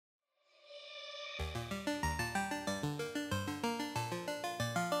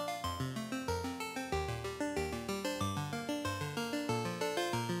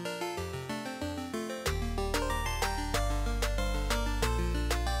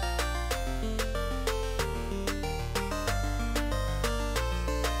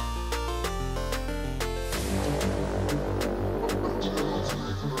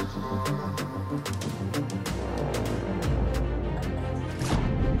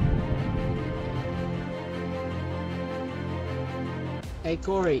Hey,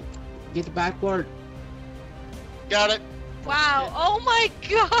 Corey, get the backboard. Got it. Wow, oh my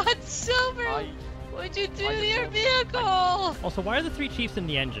god, Silver! What'd you do to your vehicle? Also, why are the 3 chiefs in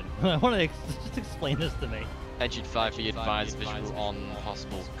the engine? I want to just explain this to me. Engine 5, be advised, visual on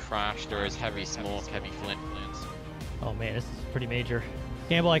possible crash. There is heavy smoke, heavy flames. Oh man, this is pretty major.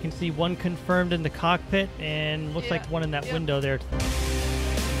 Campbell, I can see 1 confirmed in the cockpit, and looks like 1 in that window there.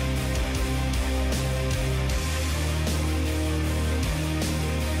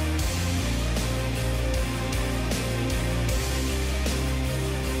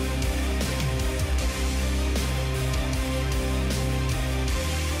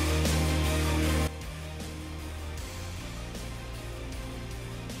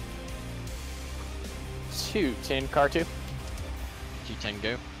 Car 2. G10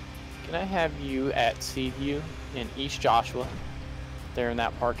 go. Can I have you at Seaview in East Joshua? There in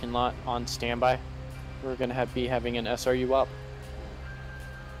that parking lot on standby. We're gonna be having an SRU up.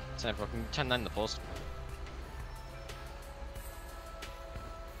 10-9 the post.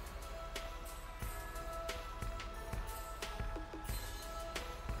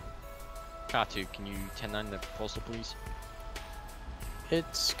 Car 2, can you 10-9 the postal, please?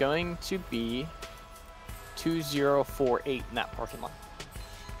 It's going to be 2048 in that parking lot.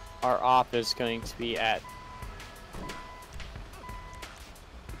 Our op is going to be at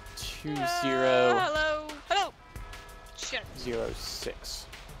 2006.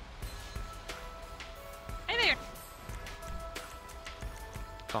 Hey there.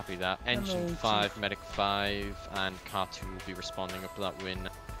 Copy that. Engine 5, Medic 5, and Car 2 will be responding up to that win.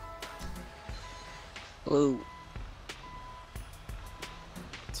 Hello.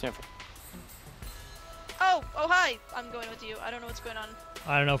 Stanford. Oh, hi. I'm going with you. I don't know what's going on.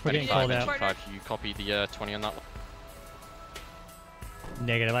 I don't know if we're getting called out. 5, you copy the 20 on that one.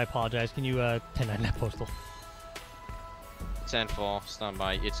 Negative, I apologize. Can you 10-9 that postal? 10-4,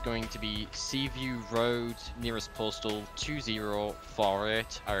 standby. It's going to be Seaview Road, nearest postal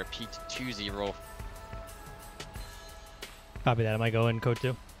 2048. I repeat, 20. Copy that. Am I going code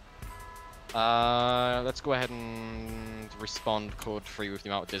 2? Let's go ahead and respond code 3 with the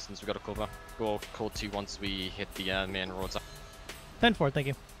amount of distance we got to cover. Go code 2 once we hit the main roads. 10-4, thank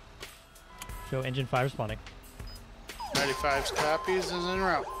you. Show engine 5 responding. 95's copies is en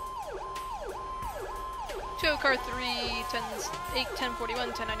route. Show car 3, 8, 1041,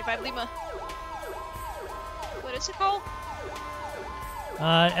 1095 Lima. What is it called?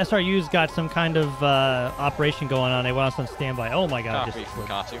 SRU's got some kind of operation going on. They want us on standby. Oh my god. Copy from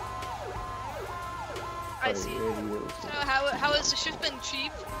car 2. I see. How is the shift been,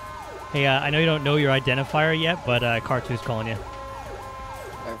 Chief? Hey, I know you don't know your identifier yet, but car 2's calling you.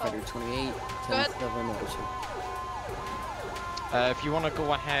 Firefighter 28, Go ahead. 10-7. If you want to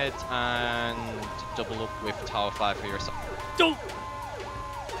go ahead and double up with Tower 5 for yourself. Don't!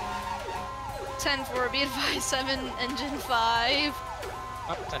 10-4, be advised, 7, engine 5.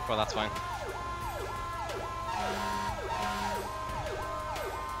 Oh, 10-4, that's fine.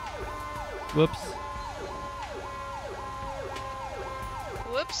 Whoops.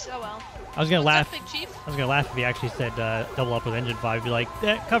 Whoops, oh well. I was gonna laugh. Up, Big Chief? I was gonna laugh if he actually said double up with engine 5. Be like,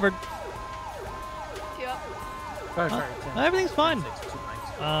 covered. Yep. Everything's fine.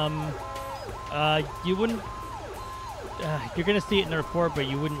 You wouldn't. You're gonna see it in the report, but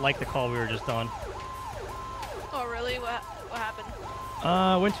you wouldn't like the call we were just on. Oh really? What happened?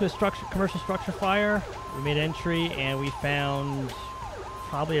 Went to a commercial structure fire. We made entry and we found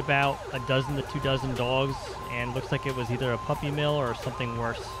probably about a dozen to 2 dozen dogs, and looks like it was either a puppy mill or something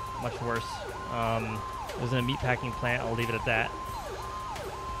worse, much worse. It was in a meatpacking plant. I'll leave it at that.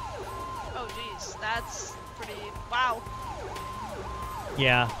 Oh jeez, that's pretty. Wow.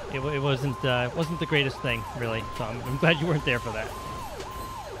 Yeah, it wasn't the greatest thing really. So I'm glad you weren't there for that.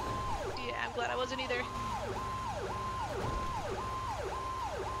 Yeah, I'm glad I wasn't either.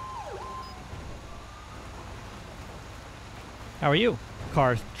 How are you,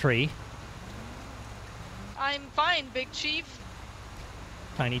 car 3? I'm fine, Big Chief.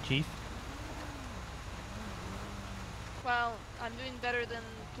 Tiny Chief. Well, I'm doing better than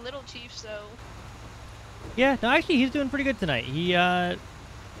Little Chief, so. Yeah, no, actually, he's doing pretty good tonight. He's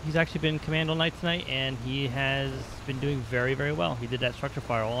actually been command all night tonight, and he has been doing very, very well. He did that structure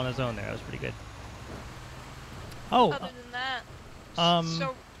fire all on his own there. That was pretty good. Oh. Other than that.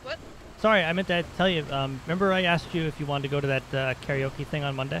 So what? Sorry, I meant to tell you. Remember, I asked you if you wanted to go to that karaoke thing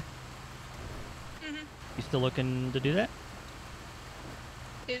on Monday. Mhm. You still looking to do that?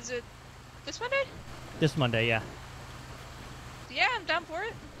 Is it this Monday? This Monday, yeah. Yeah, I'm down for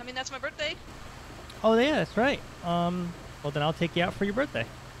it. I mean, that's my birthday. Oh, yeah, that's right. Well, then I'll take you out for your birthday.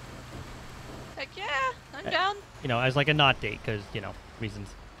 Heck yeah, I'm down. You know, as like a not date, because, you know, reasons.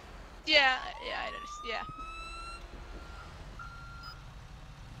 Yeah, yeah.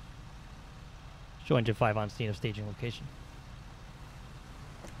 Show engine 5 on scene of staging location.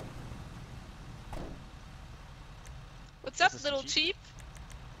 What's up, This is little cheap. chief?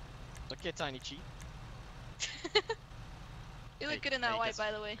 Look here, tiny cheap. You look Hey, good in that hey, white, guess-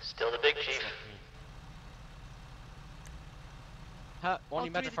 by the way. Still the big chief. Only All three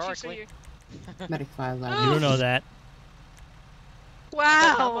of the chiefs are metaphorically. here. Medic 5 You lab. don't know that.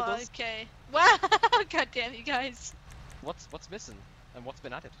 Wow. Doubles. Okay. Wow. God damn you guys. What's missing? And what's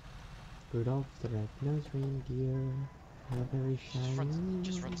been added? Rudolph the red-nosed reindeer. Not very shiny.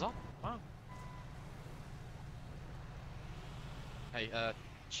 Just runs up. Wow. Hey,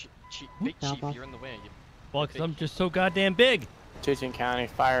 big Hop chief, off. you're in the way. Well, because I'm just so goddamn big. Chichen County,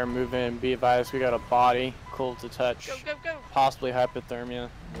 fire moving. Be advised, we got a body, cold to touch, Go, go, go. possibly hypothermia.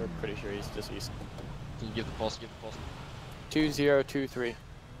 We're pretty sure he's deceased. Can you give the pulse? Give the pulse. 2023.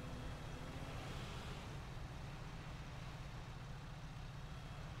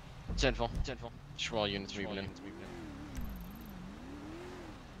 Gentle. Schwall units moving in.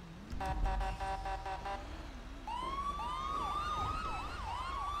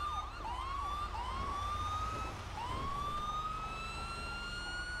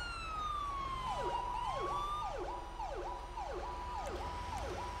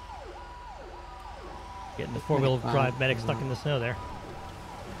 Getting the four-wheel drive medic stuck in the snow there.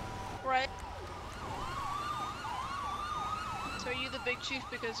 Right. So are you the big chief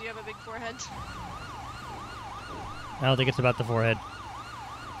because you have a big forehead? I don't think it's about the forehead.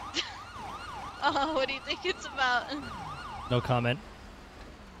 Oh, what do you think it's about? No comment.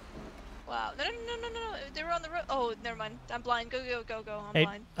 Wow. No. They were on the road. Oh, never mind. I'm blind. Go. I'm Hey,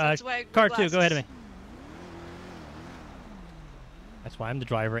 blind. That's why I car wear 2, go ahead of me. glasses. That's why I'm the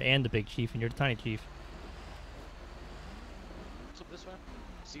driver and the big chief, and you're the tiny chief. What's up this way?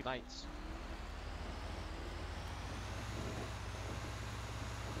 See lights.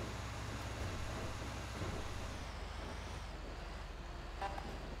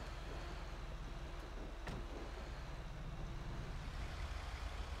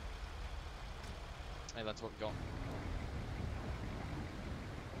 Hey, that's what we got.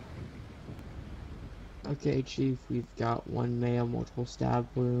 Okay, Chief, we've got one male, multiple stab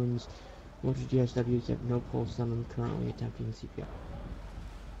wounds, multiple GSWs have no pulse on them, currently attempting CPR.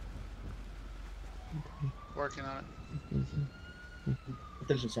 Working on it.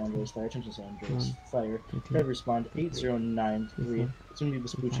 Attention San Andreas, fire. Attention San Andreas, One, fire. two, Try to respond 8093. It's going to be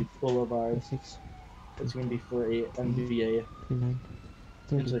Vespucci Boulevard. 6, It's going to be for a MVA 29,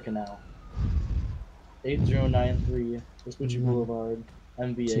 into 30, the canal. 8093 Vespucci Mhm. Boulevard,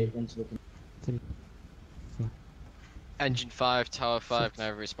 MVA Two. into the canal. 34, Engine 5, Tower 5, Six. can I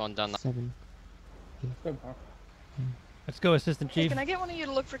respond down that? 7, Let's go, Assistant Hey, Chief. can I get one of you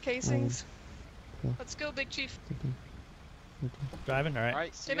to look for casings? Yeah. Let's go, big chief. 13, 14, Driving, alright.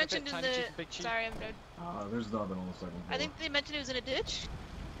 Alright, They mentioned in the. Big chief. Sorry, I'm dead. There's nothing on the second floor. I think they mentioned it was in a ditch.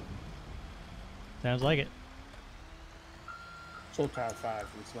 Sounds like it. Soul Tower 5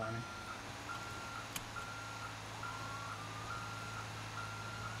 is landing.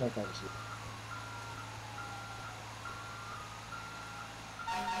 Try to see.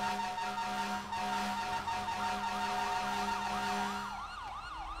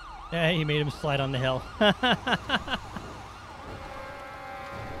 Yeah, you made him slide on the hill. So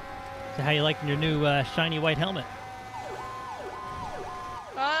how you liking your new shiny white helmet?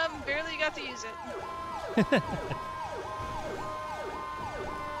 Barely got to use it.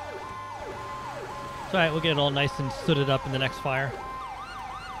 It's alright, we'll get it all nice and sooted up in the next fire.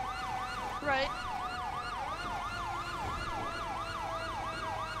 Right.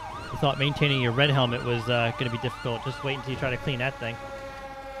 I thought maintaining your red helmet was going to be difficult. Just wait until you try to clean that thing.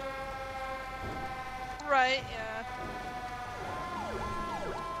 Right, yeah.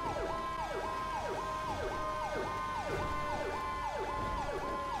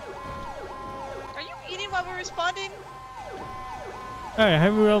 Are you eating while we're responding? Alright, I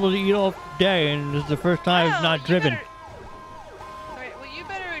haven't been able to eat all day, and this is the first time I've Wow, not you driven. better- Alright, well you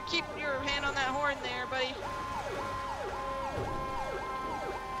better keep your hand on that horn there, buddy.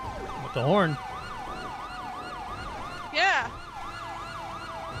 With the horn. Yeah.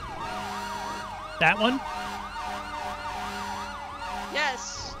 That one?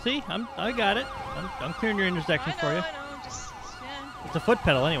 Yes. See, I got it. I'm clearing your intersection for you. I know, just, yeah. It's a foot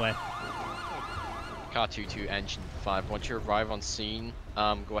pedal anyway. Car 22, engine 5. Once you arrive on scene,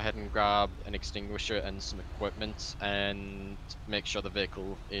 go ahead and grab an extinguisher and some equipment and make sure the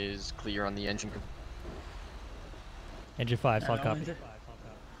vehicle is clear on the engine. Engine 5, solid copy.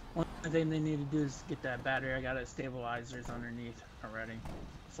 One thing they need to do is get that battery. I got it stabilizers underneath already.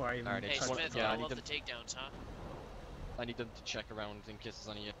 Before I even Alright, Hey, just touch Smith, the yeah, I I need love them- the takedowns, huh? I need them to check around in case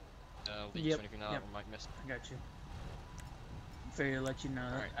there's any leaks Yep, or anything like that yep. we might miss. I got you. Figure to let you know.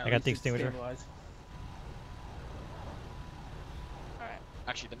 Alright. At I got least the it's extinguisher. stabilized. Alright.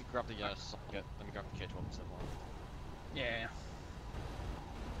 Actually, let me grab the socket. Let me grab the K12 instead of one. Yeah.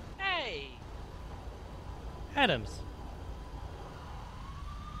 Hey! Adams.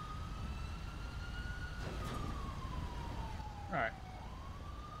 Alright.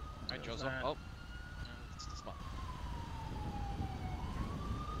 Alright, Joe's that. up. Oh. It's the spot.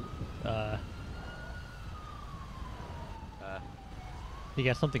 You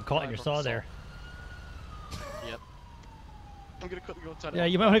got something caught in your saw there. Yep. I'm gonna cut the outside. Yeah,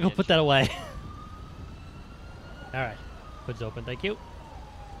 you might want to go put that away. All right, hood's open. Thank you.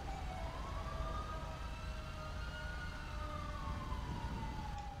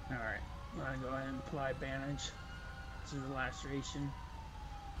 Alright. I'm gonna go ahead and apply bandage to the laceration.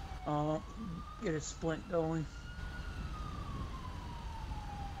 Get a splint going.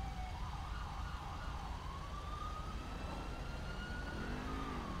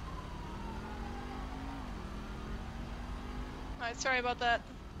 Alright, sorry about that.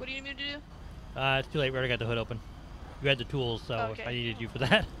 What do you need me to do? It's too late. We already got the hood open. You had the tools, so Okay. I needed you for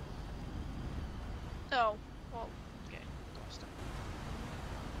that. Oh, well, okay.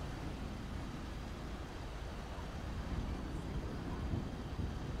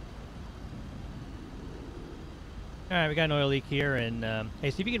 All right, we got an oil leak here, and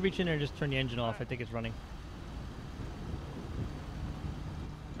hey, see if you can reach in there and just turn the engine off. I think it's running.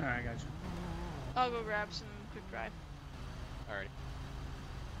 Alright, I got you. I'll go grab some quick dry. Alright.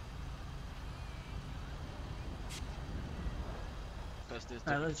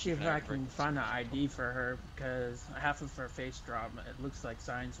 Alright, let's see if I can find an ID for her, because half of her face dropped. It looks like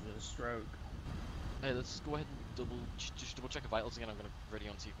signs of a stroke. Hey, let's go ahead and just double check the vitals again. I'm gonna ready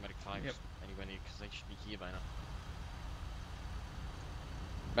on see if Medic 5 Yep. anywhere near, because they should be here by now.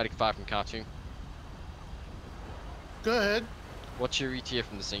 Medic 5 from car 2. Go ahead. What's your ETA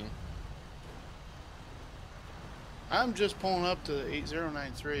from the scene? I'm just pulling up to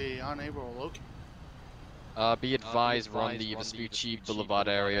 8093, unable to locate. Be advised, we're on the Vespucci Boulevard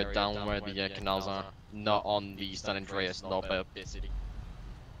area, down where the canals are. Not on the San Andreas, not by Bay City.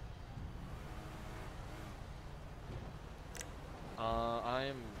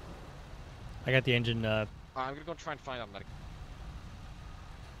 I'm I got the engine. gonna go try and find out medic.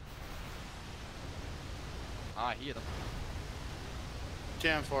 I hear them.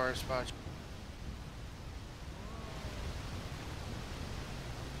 10 for spot.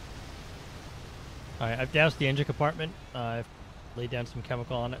 All right, I've doused the engine compartment. I've laid down some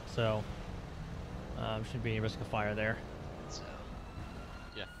chemical on it, so shouldn't be any risk of fire there. So,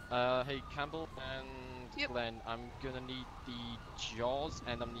 Yeah. Hey, Campbell and Yep. Glenn, I'm gonna need the jaws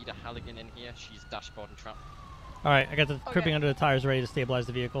and I'm gonna need a Halligan in here. She's dashboard and trap. All right, I got the Okay. crimping under the tires ready to stabilize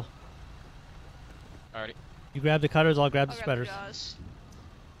the vehicle. Alrighty. You grab the cutters, I'll grab the I'll spreaders. grab the jaws.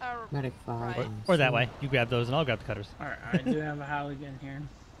 Medic 5. Right. Or that way. You grab those and I'll grab the cutters. Alright, I do have a Halligan here.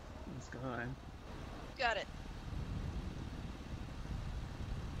 Let's go ahead. Got it.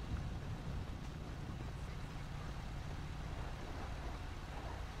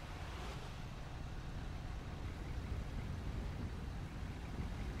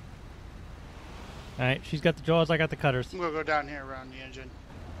 All right, she's got the jaws, I got the cutters. I'm gonna go down here around the engine.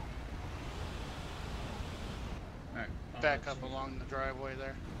 Alright. Back up along the driveway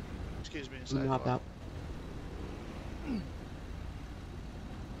there. Excuse me, I'm hop sidewalk. out.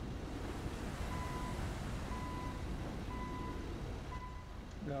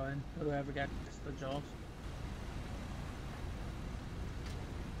 Go ahead. Whoever got the jaws.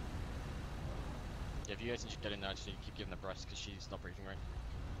 Yeah, if you guys need to get in there, just need to keep giving her breast because she's not breathing right.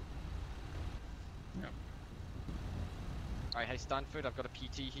 Yep. Alright, hey Stanford, I've got a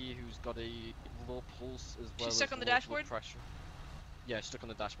PT here who's got a low pulse as well. She's stuck as on the low blood dashboard? Pressure. Yeah, stuck on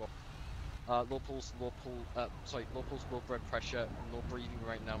the dashboard. Low pulse, low blood pressure, no breathing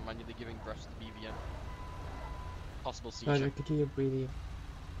right now, manually giving breath to BVM. Possible seizure. Roger, continue breathing.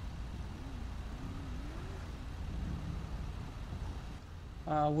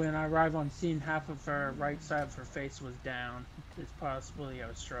 When I arrived on scene, half of her right side of her face was down. It's possibly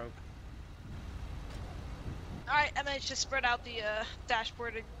a stroke. Alright, I managed to spread out the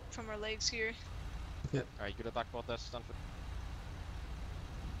dashboard from her legs here. Alright, good at backboard there, Stanford.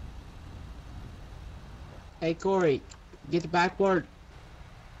 Hey, Corey, get the backboard.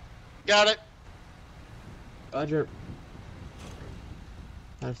 Got it. Roger.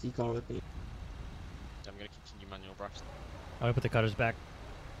 How's he call with me? I'm gonna continue manual breath. I'm gonna put the cutters back.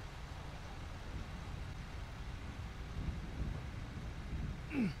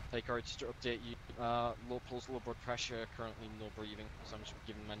 Hey, Courage, to update you, low pulse, low blood pressure, currently no breathing, so I'm just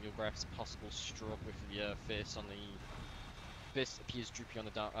giving manual breaths, possible stroke with the face on the... Face appears droopy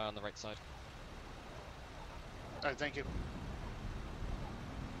on the right side. Alright, thank you.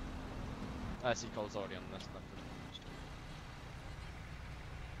 I see calls already on this left.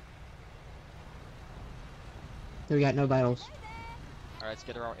 So we got no vitals. Alright, let's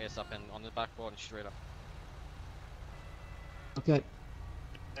get her out ASAP and on the backboard and straight up. Okay.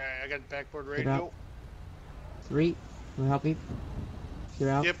 Alright, I got the backboard ready to Get out. go. 3. Will you help me? You're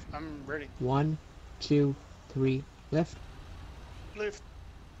out. Yep, I'm ready. 1, 2, 3. Lift. Lift.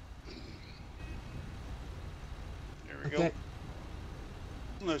 There we Okay.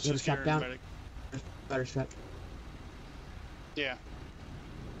 go. Let's You just have get to her strap medic. Better strap. Yeah.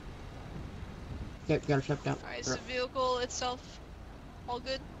 Okay, got her strapped down. Alright, so vehicle itself, all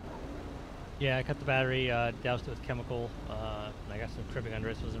good? Yeah, I cut the battery, doused it with chemical, and I got some cribbing under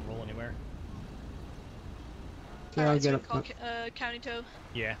it so it doesn't roll anywhere. Okay, I'll Alright, get so up. call county tow.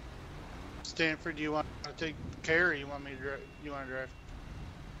 Yeah. Stanford, do you want to take care or you want me to drive? You want to drive?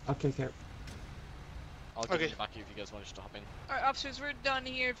 I'll take care. I'll get Okay. in the back of you if you guys want to hop in. Alright, officers, we're done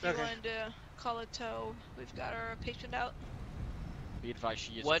here. If you Okay. wanted to call a tow, we've got our patient out. Be advised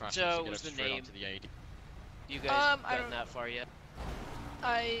she is What crashing, so get was her the straight name? onto the AED. You guys I gotten don't- that far yet?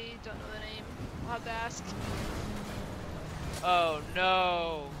 I don't know the name. I'll have to ask. Oh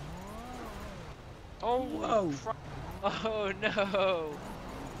no! Oh, Whoa. Oh no!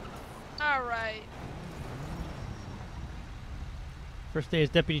 Alright. First day as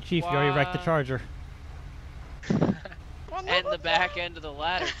deputy chief, you already wrecked the Wow. Charger. And the back end of the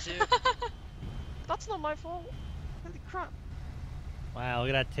ladder too. That's not my fault. Holy crap. Wow,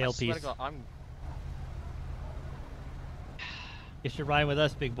 look at that I swear to tailpiece. God, I'm... Guess you're riding with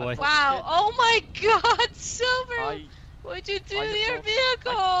us, big boy. Wow, oh my god, Silver! I What'd you do I to just your don't-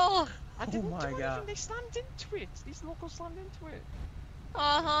 vehicle? didn't my do anything, God. they slammed into it. These locals slammed into it.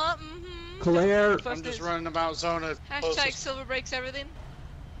 Uh-huh, mm-hmm. Clear. I'm First just is- running about zona. Hashtag closest. Silver breaks everything.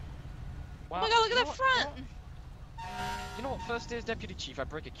 Wow. Oh my god, look you at know that what- front! You know what? First day as deputy chief, I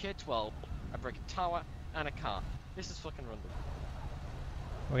break a K-12, I break a tower, and a car. This is fucking random.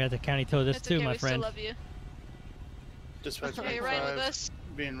 We're gonna have to county tow this It's too, okay, my we still friend. love you. Dispatch Okay, you're riding with 5, us.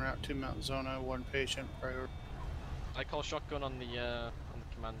 being route 2 Mount Zona, 1 patient, priority. I call shotgun on the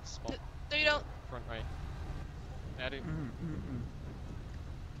command spot. No, you don't. Front right. Yeah, I do.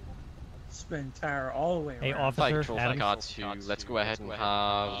 Spin tire all the way around. Hey, officer, Adam, Regard to, let's go ahead and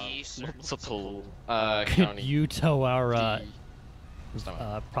have Yes. multiple could county. you tow our, D-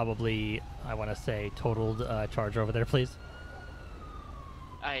 probably, I want to say, totaled Charger over there, please?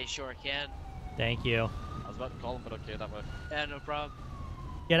 I sure can. Thank you. I was about to call him, but okay, that way. Yeah, no problem.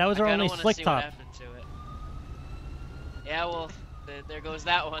 Yeah, that was I our kinda only wanna slick see top, what happened to it. Yeah, well, there goes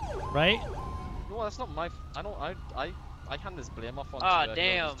that one. right? No, that's not my. I hand this blame off on. Aw, whoever's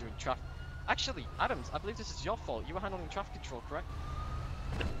damn. doing traffic. Actually, Adams, I believe this is your fault. You were handling traffic control, correct?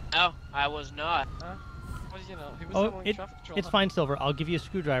 No, I was not. Well, you know, who was Oh, handling traffic control? it's fine, Silver. I'll give you a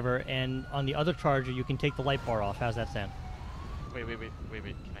screwdriver, and on the other Charger, you can take the light bar off. How's that sound? Wait. Can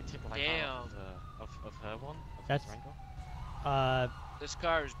I take the light out of her one? Of That's- Durango? This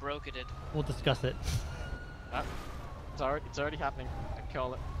car is broken in. We'll discuss it. It's already happening. I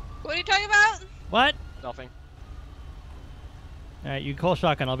call it. What are you talking about? What? Nothing. All right, you call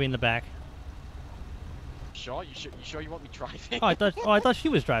shotgun. I'll be in the back. Sure? You sure you want me driving? Oh, I thought she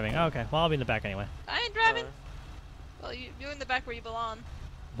was driving. Oh, okay. Well, I'll be in the back anyway. I ain't driving. Well, you're in the back where you belong.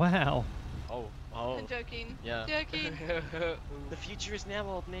 Wow. Oh. I'm joking. Yeah. Joking. The future is now,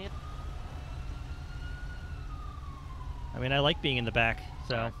 old man. I mean, I like being in the back,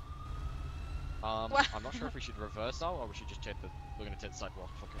 so. Wow. I'm not sure if we should reverse now or we should just take the. We're gonna take the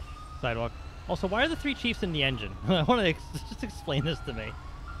sidewalk. Okay. Sidewalk. Also, why are the 3 chiefs in the engine? I want to just explain this to me.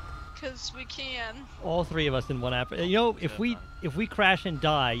 Because we can. All 3 of us in one app. You know, if we crash and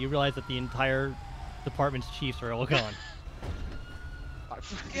die, you realize that the entire department's chiefs are all gone.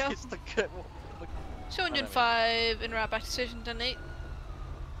 Yeah. It's the good. Show engine Whatever. 5 en route back to station 10-8.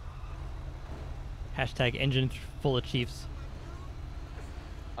 Hashtag engine full of chiefs.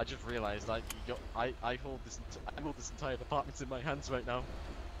 I just realized I hold this entire department in my hands right now.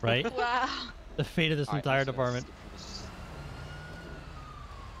 Right? Wow. The fate of this entire department.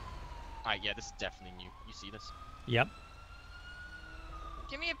 Alright, yeah, this is definitely new. You see this? Yep.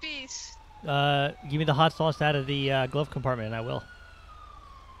 Give me a piece. Give me the hot sauce out of the glove compartment, and I will.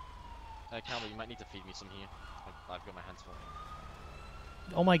 Campbell, you might need to feed me some here. I've got my hands full.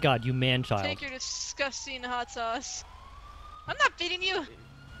 Oh my god, you man-child. Take your disgusting hot sauce. I'm not feeding you.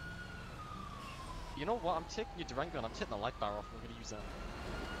 You know what? I'm taking your Durango and I'm taking the light bar off. I'm gonna use that.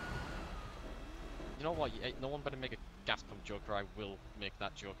 You know what? No one better make a gas pump joke, or I will make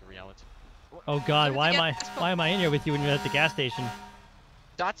that joke a reality. Oh God, why am I in here with you when you're at the gas station?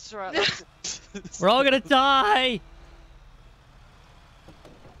 That's right. We're all gonna die.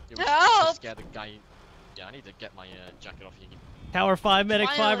 Help! Scare the guy. Yeah, I need to get my jacket off you. Tower 5, Medic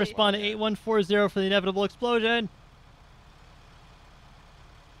 5, Finally. respond to 8140 for the inevitable explosion.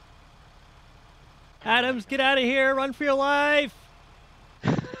 Adams, get out of here! Run for your life!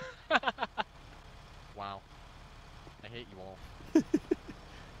 Wow. I hate you all.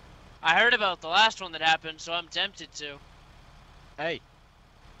 I heard about the last one that happened, so I'm tempted to. Hey,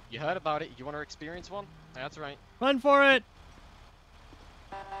 you heard about it. You want to experience one? That's right. Run for it!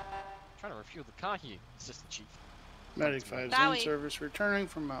 Trying to refuel the car here, Assistant Chief. Medic 5's Bowie. in service, returning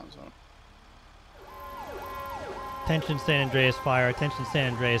from Mount Zone. Attention San Andreas Fire, attention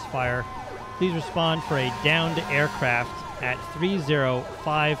San Andreas Fire. Please respond for a downed aircraft at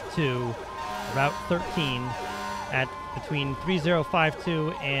 3052, Route 13, at between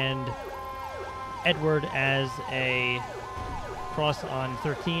 3052 and Edward as a cross on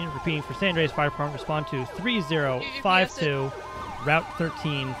 13. Repeating for San Andreas Fire Department, respond to 3052, Route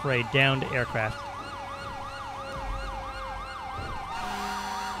 13 for a downed aircraft.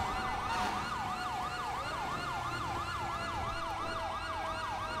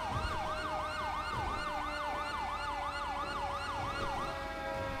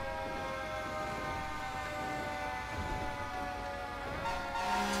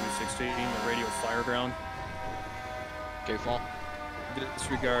 The radio fire ground. Go fall.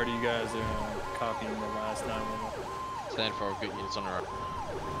 Disregard, you guys are copying the last 911. Stand for good units on the road.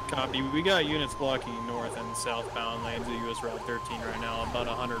 Copy. We got units blocking north and southbound lanes of US Route 13 right now, about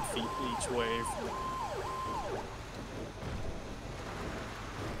 100 feet each way.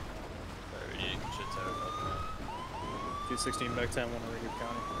 From 216 back 10, 1 Radio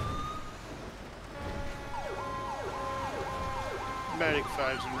County. Medic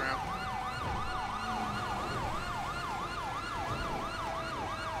 5's en route.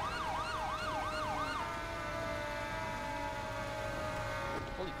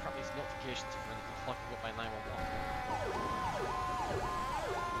 Holy crap, these notifications are really clocking up my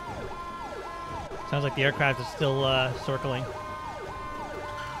 911. Sounds like the aircraft is still circling.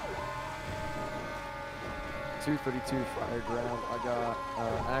 232 fire ground. I got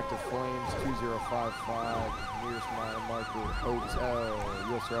active flames 2055 nearest mile marker hotel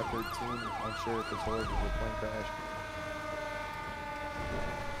US Route 13. Unsure if it's related to the plane crash.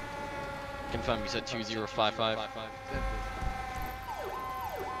 Confirm, you said 2055.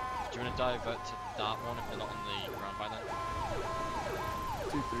 Do you want to divert to that one if they're not on the ground by then?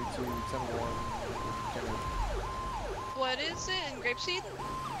 232 10-1. What is it in Grapeseed?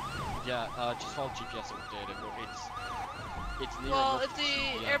 Yeah, just follow GPS data, but it's near Well, enough if to the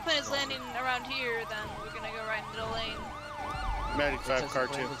see, airplane is landing around here, then we're gonna go right in the middle lane. Medic It 5 says car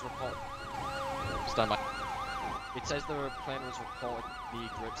the plane 2. was stand by. It says the plane was reported the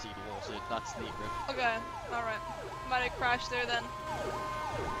Grapeseed wall, so that's the grip. Okay, alright. Might have crashed there then.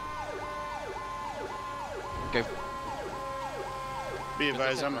 Go. Be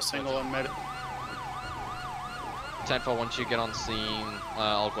advised, I'm a single on medic. 10-4, once you get on scene,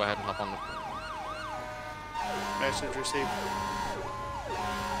 I'll go ahead and hop on the... Message received.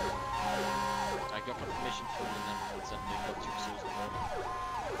 I got confirmation from the ambulance and they've got 2 souls on board.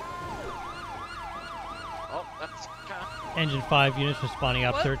 Oh, that's car. Engine 5 units responding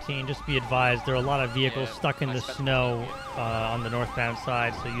up What? 13. Just be advised, there are a lot of vehicles Yeah, stuck in I the expect snow on the northbound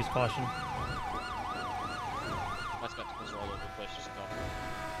side, so use caution. My spectacles are all over the place, just go.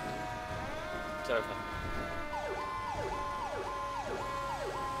 So,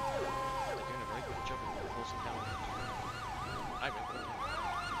 They're doing a very good job of closing down. I went for it.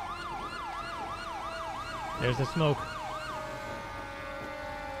 There's the smoke.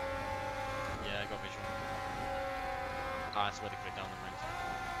 Yeah, I got visual. Ah, that's where they put it down the range.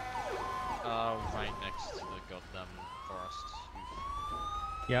 Right next to the goddamn forest. Oof.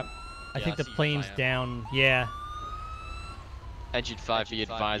 Yep. I Yeah, think the see plane's fire. down. Yeah. Engine 5, be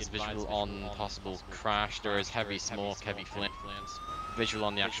advised, visual on possible crash. There is heavy smoke, heavy flames. Visual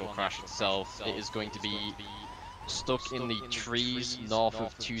on the actual crash itself. It is going to be stuck in the trees north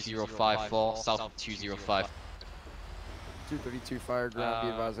of 2054, south of 205. 232 fire ground.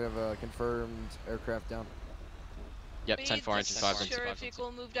 Be advised, I have a confirmed aircraft down. Yep, We 10-4, just engine 5. sure if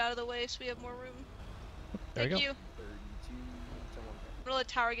vehicle moved out of the way so we have more room. There Thank we go. you. 32 I'm gonna let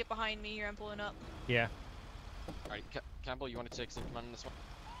Tower get behind me here. I'm pulling up. Yeah. Alright, Campbell, you want to take some command on this one?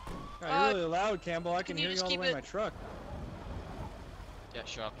 You're really loud, Campbell. I can can you hear you just all the keep way in it- my truck. Yeah,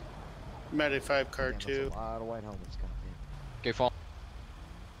 sure. Medic 5 car Damn, that's 2. a lot of white helmets coming in. Go for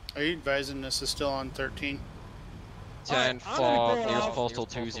Are you advising this is still on 13? 10 for nearest postal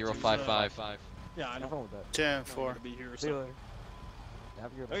 2055. Yeah, I know. Have fun with that. 10 4. Be here. See you later.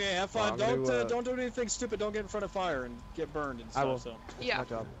 Have a good one. Okay, have Well, fun. I'm gonna, Don't do anything stupid. Don't get in front of fire and get burned and stuff. I will. So. Yeah. My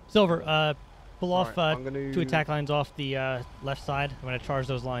job. Silver, pull off Alright, I'm gonna... 2 attack lines off the left side. I'm going to charge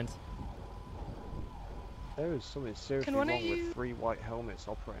those lines. There is something seriously one of wrong you- with 3 white helmets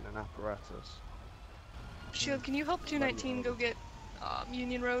operating an apparatus. Shield, can you help 219 go get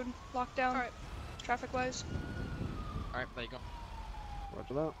Union Road locked down? Alright. Traffic-wise. Alright, there you go.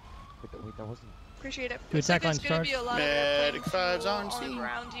 Roger that. Wait, that wasn't... Appreciate it. Two Looks like attack there's lines gonna be a charged. lot Medic of 5's on on scene.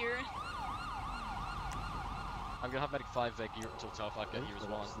 ground here. I'm gonna have Medic 5 gear until Tower 5 get here as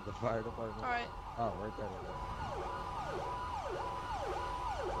well. The fire department. Alright. Oh, right there.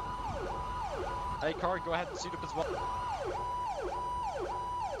 Hey, Corey, go ahead and suit up as well.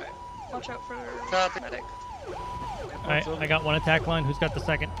 Watch out for Copy. medic. Alright, I got 1 attack line. Who's got the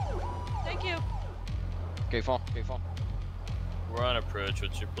second? Thank you. Go for. We're on approach.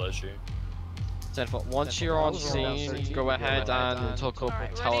 What's your pleasure? 10 foot. Once you're on scene, go ahead and hook up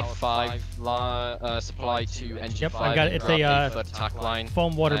Alright, Tower ready? 5 supply to engine Yep, 5. I've got it. It's a attack line.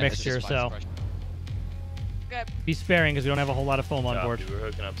 foam water and mixture, assist by so suppression. Okay. be sparing because we don't have a whole lot of foam on board. Copy, we're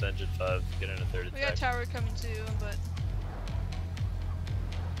hooking up to engine 5. Get in a third We got attack. tower coming too, but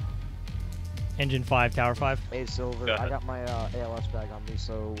Engine 5, Tower 5. Hey, Silver, Go I ahead. got my ALS bag on me,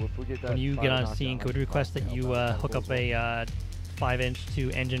 so if we get that When you fire get on knocked scene, down, could we request that you hook up a 5-inch to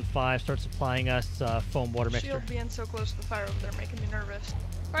engine 5, start supplying us foam water mixture? Shield being so close to the fire over there making me nervous.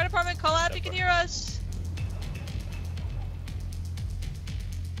 Fire department, call out if you can hear us.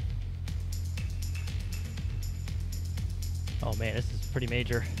 Oh man, this is pretty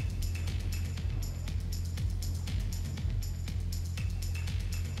major.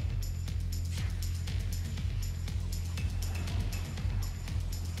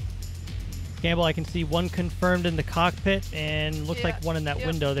 Campbell, I can see 1 confirmed in the cockpit and looks like 1 in that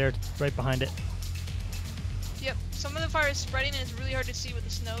window there right behind it. Yep, some of the fire is spreading and it's really hard to see with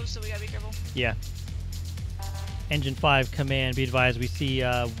the snow, so we gotta be careful. Yeah. Engine 5, command, be advised, we see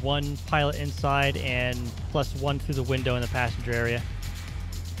 1 pilot inside and plus 1 through the window in the passenger area.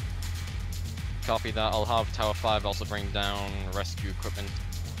 Copy that. I'll have Tower 5 also bring down rescue equipment.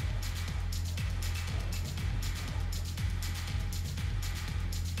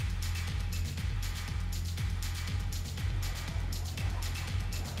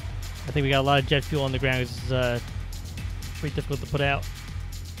 I think we got a lot of jet fuel on the ground. This is pretty difficult to put out.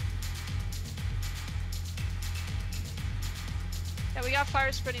 Yeah, we got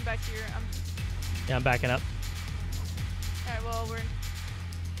fire spreading back here. Yeah, I'm backing up. Alright, well, we're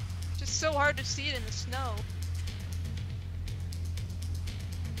just so hard to see it in the snow.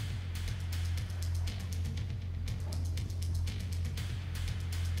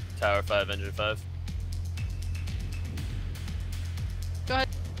 Tower 5, engine 5. Go ahead.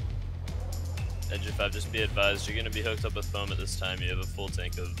 Engine 5, just be advised, you're going to be hooked up with foam at this time. You have a full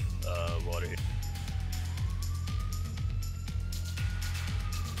tank of water here.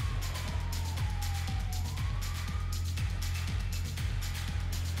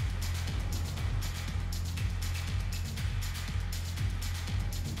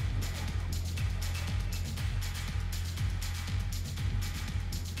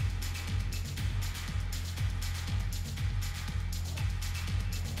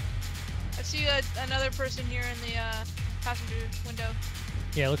 I see another person here in the passenger window.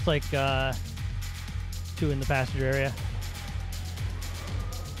 Yeah, it looks like 2 in the passenger area.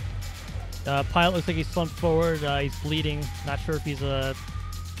 Pilot looks like he's slumped forward. He's bleeding. Not sure if he's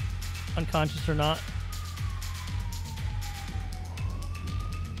unconscious or not.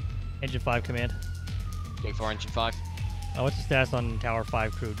 Engine 5 command. Go for Engine 5. What's the status on Tower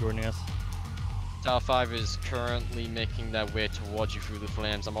 5 crew joining us? Tower 5 is currently making their way towards you through the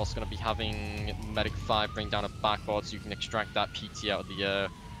flames. I'm also going to be having Medic 5 bring down a backboard so you can extract that PT out of the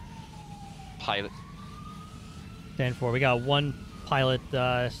pilot. 10-4. We got 1 pilot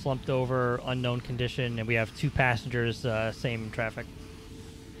slumped over, unknown condition, and we have 2 passengers, same traffic.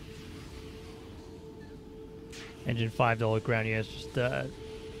 Engine 5 to all ground units. Just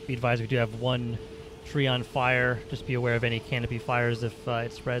be advised, we do have 1 tree on fire. Just be aware of any canopy fires if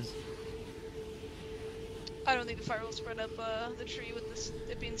it spreads. I don't think the fire will spread up the tree with this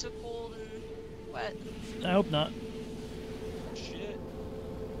it being so cold and wet. I hope not. Shit.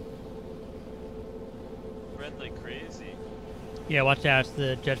 Red like crazy. Yeah, watch out. It's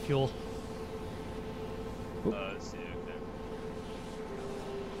the jet fuel. I see, okay.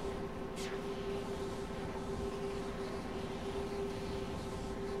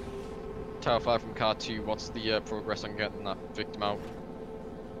 Tower 5 from Car 2, what's the progress on getting that victim out?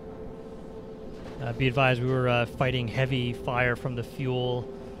 Be advised, we were fighting heavy fire from the fuel.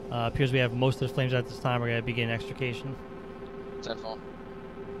 Appears we have most of the flames at this time. We're going to begin extrication. 10-4.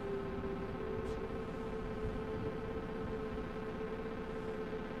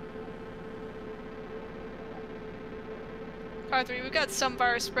 Car 3, we've got some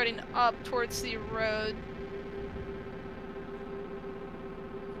fire spreading up towards the road.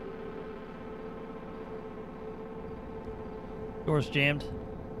 Door's jammed.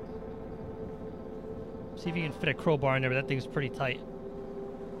 See if you can fit a crowbar in there, but that thing's pretty tight.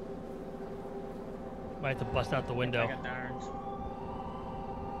 Might have to bust out the window. I got the irons.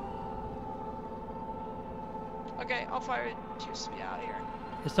 Okay, I'll fire it just to be out of here.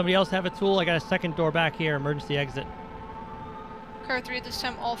 Does somebody else have a tool? I got a second door back here, emergency exit. Car 3, at this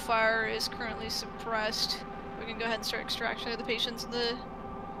time all fire is currently suppressed. We can go ahead and start extraction of the patients in the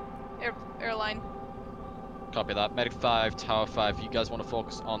airline. Copy that. Medic 5, Tower 5, you guys want to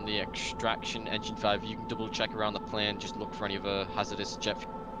focus on the extraction. Engine 5, you can double check around the plane, just look for any other hazardous jet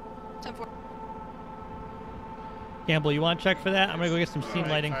fuel. 10-4. Campbell, you want to check for that? I'm going to go get some scene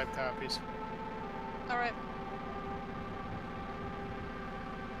lighting. 5 copies. Alright.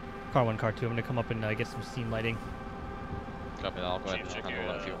 Car 1, Car 2, I'm going to come up and get some scene lighting. Copy that. I'll go ahead and Chief,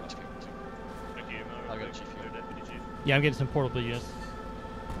 handle that fuel. I'll go to Chief. Deputy Chief. Yeah, I'm getting some portable units.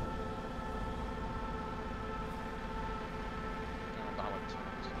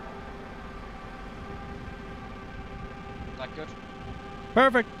 That good?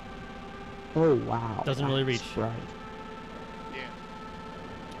 Perfect. Oh wow. Doesn't really reach. Right. Yeah.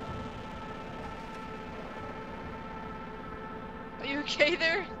 Are you okay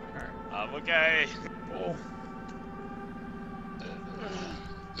there? I'm okay. Oh.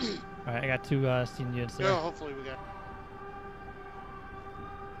 Alright, I got 2 scene units there. Yeah, hopefully we got.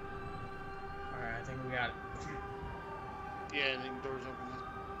 Alright, I think we got it. Yeah, I think doors open.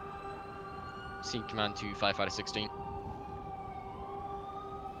 Scene command to 5 out of 16.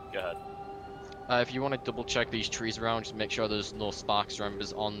 Go ahead. If you want to double check these trees around, just make sure there's no sparks or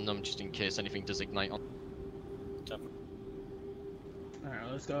embers on them, just in case anything does ignite on.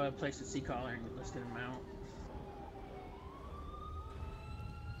 Alright, let's go ahead and place the sea collar and let's get him out.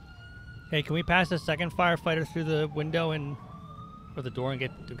 Hey, can we pass a second firefighter through the window and or the door and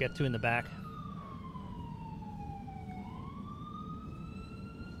get 2 in the back?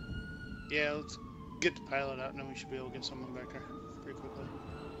 Yeah, let's get the pilot out and then we should be able to get someone back there pretty quickly.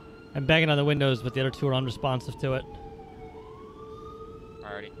 I'm banging on the windows, but the other 2 are unresponsive to it.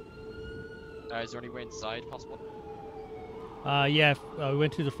 Alrighty. Is there any way inside possible? Yeah, we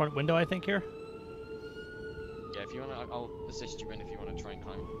went through the front window, I think, here. Yeah, if you want to, I'll assist you in if you want to try and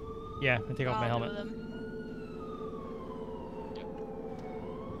climb. Yeah, and take off my helmet.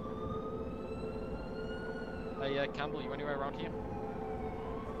 Hey, Campbell, you anywhere around here?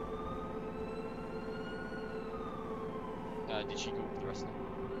 Did she go with the rest of them?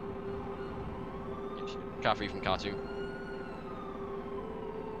 Yeah, she did. Car 3 from Car 2.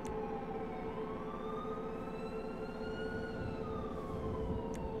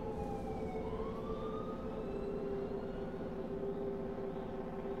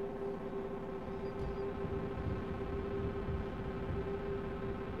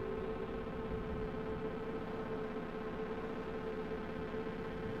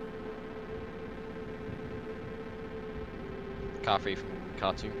 Car 3 from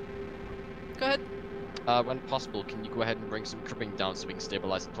Car 2. Go ahead. When possible, can you go ahead and bring some cribbing down so we can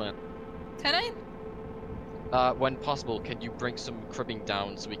stabilize the plane? 10-8? When possible, can you bring some cribbing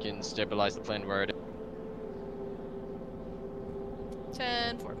down so we can stabilize the plane where it is?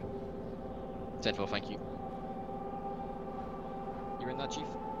 10-4. 10-4, thank you. You're in that, Chief?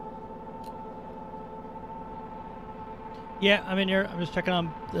 Yeah, I'm in here. I'm just checking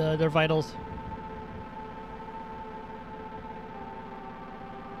on their vitals.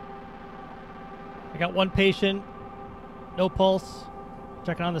 I got 1 patient, no pulse.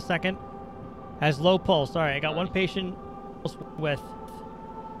 Checking on the second. Has low pulse. All right, I got 1 patient with.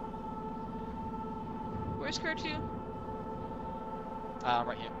 Where's Car 2?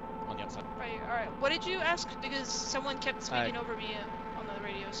 Right here, on the outside. Right here. Alright, what did you ask? Because someone kept speaking over me on the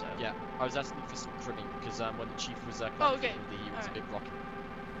radio, so... Yeah, I was asking for some cribbing, because when the Chief was oh, okay. He was a bit rocky.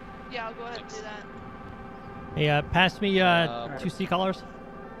 Yeah, I'll go ahead and do that. Hey, pass me 2 sea collars.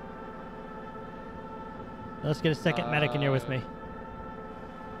 Let's get a second medic in here with me.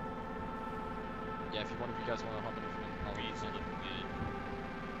 Yeah, if one of you guys want to hop in with me, I'll be easy.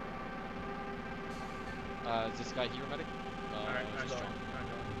 Is this guy here a medic? Alright, I'm going.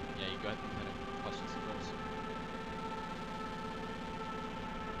 Yeah, you go ahead and questions and goals.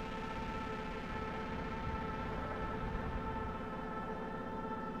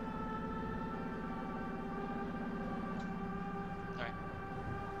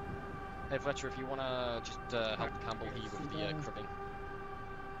 Hey Fletcher, if you wanna just help Campbell here with the cribbing.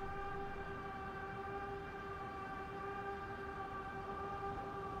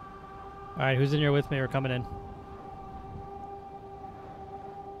 Alright, who's in here with me? We're coming in.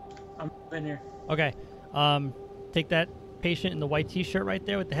 I'm in here. Okay. Take that patient in the white t-shirt right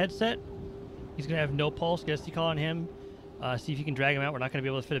there with the headset. He's going to have no pulse. Get a C call on him. See if you can drag him out. We're not going to be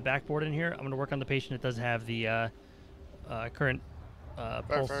able to fit a backboard in here. I'm going to work on the patient that does have the current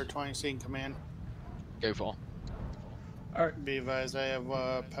pulse. Fire 20 scene command. Go for. Alright. Be advised, I have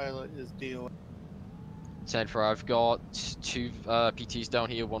pilot is DOA. 10-4, I've got 2 PTs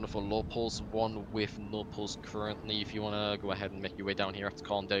down here, one with a low pulse, one with no pulse currently. If you want to go ahead and make your way down here after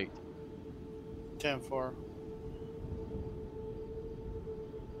calling date. 10-4. All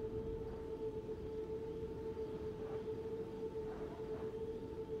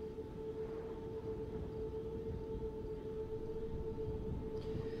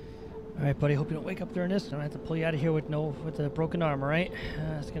right, buddy. Hope you don't wake up during this. I'm gonna have to pull you out of here with a broken arm. All right?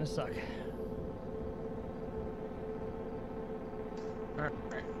 It's gonna suck. Alright.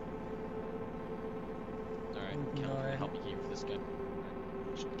 Alright, can help me here with this guy.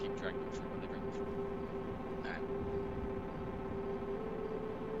 Should keep dragging him through when they bring him through.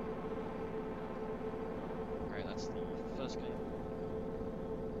 Alright, that's the first guy.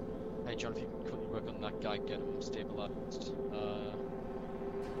 Hey John, if you can quickly work on that guy, get him stabilized.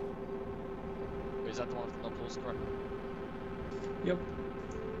 Is that the one with the no pulse, correct? Yep.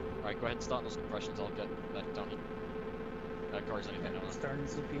 Alright, go ahead and start those compressions, I'll get that down here. Corey's anything on that. Starting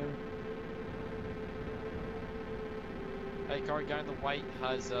CPR. Hey Corey, guy in the white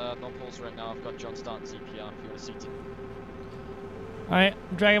has no pulse right now. I've got John starting CPR if you want to CT. Alright,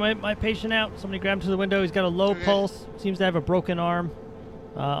 I'm dragging my patient out. Somebody grab him to the window. He's got a low pulse. Seems to have a broken arm.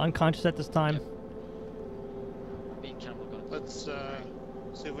 Unconscious at this time. Yep. Let's see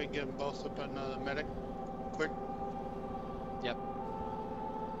if we can get them both up on the medic. Quick. Yep.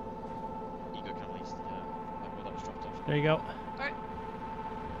 Ego can at least, like that was dropped off. There you go. Alright.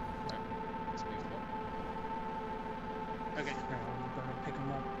 Let's move along. Okay. I'm gonna pick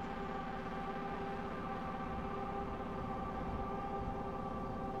him up.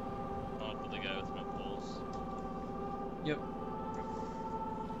 With the guy with no pulse. Yep.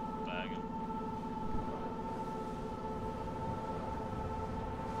 Bag him.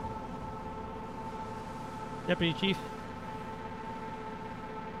 Deputy Chief.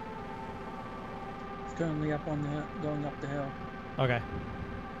 It's currently up on the going up the hill. Okay.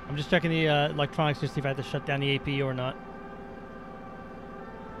 I'm just checking the electronics to see if I have to shut down the AP or not.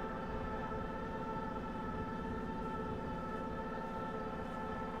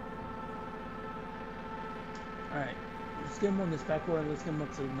 Alright. Let's get him on this backboard. Let's get him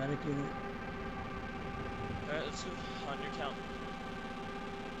up to the medic unit. Alright, let's go on your count.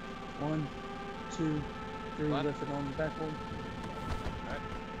 1, 2, 3, What? lift it on the backboard. Alright.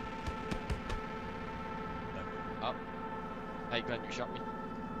 Up. Hey Glenn, you shot me.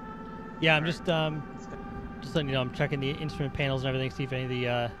 Yeah, I'm just letting you know, I'm checking the instrument panels and everything, see if any of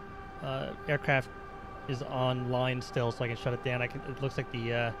the aircraft is online still, so I can shut it down. It looks like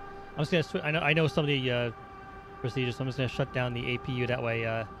the I'm just gonna I know some of the procedures, so I'm just gonna shut down the APU. That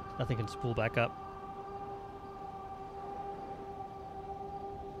way, nothing can spool back up.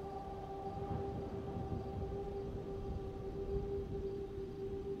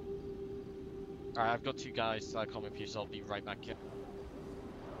 Alright, I've got 2 guys coming for you, so I'll be right back here.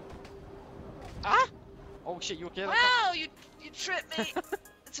 Ah! Oh shit, you okay? Wow, you tripped me.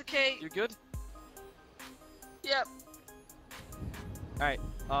 It's okay. You good? Yep. Alright,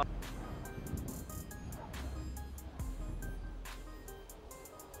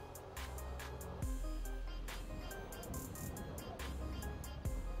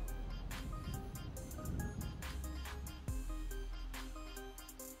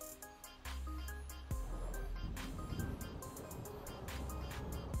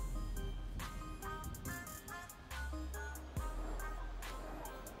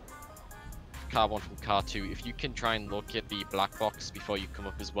 Car 1 from Car 2, if you can try and locate the black box before you come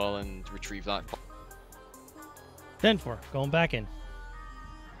up as well and retrieve that. 10-4, going back in.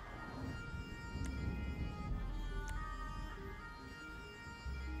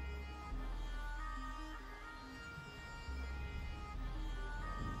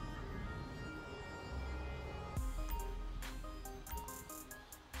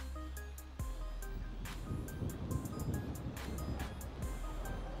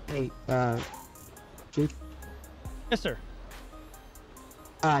 Hey, Chief? Yes, sir.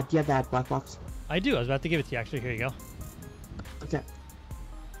 Do you have that black box? I do. I was about to give it to you, actually. Here you go. Okay.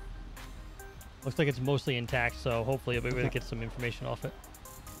 Looks like it's mostly intact, so hopefully I'll be able to get some information off it.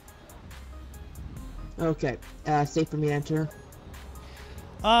 Okay. Safe for me to enter?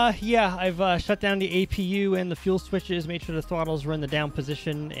 Yeah, I've shut down the APU and the fuel switches, made sure the throttles were in the down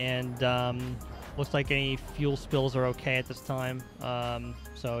position, and looks like any fuel spills are okay at this time.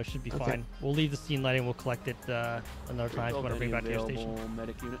 So it should be Okay. fine. We'll leave the scene lighting. We'll collect it another time if you want to bring it back to your station.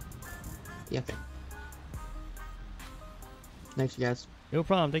 Medic unit. Yeah, okay. Thanks, you guys. No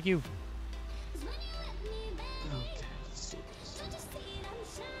problem. Thank you. Okay, let's see this.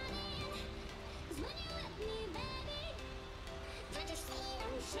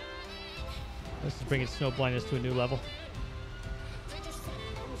 This is bringing snow blindness to a new level.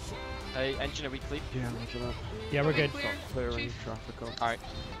 Hey, engine, are we clear? Yeah, engine up. Yeah, we're good. Clear, Clearing Chief. traffic up. Alright.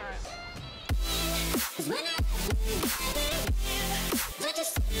 Alright.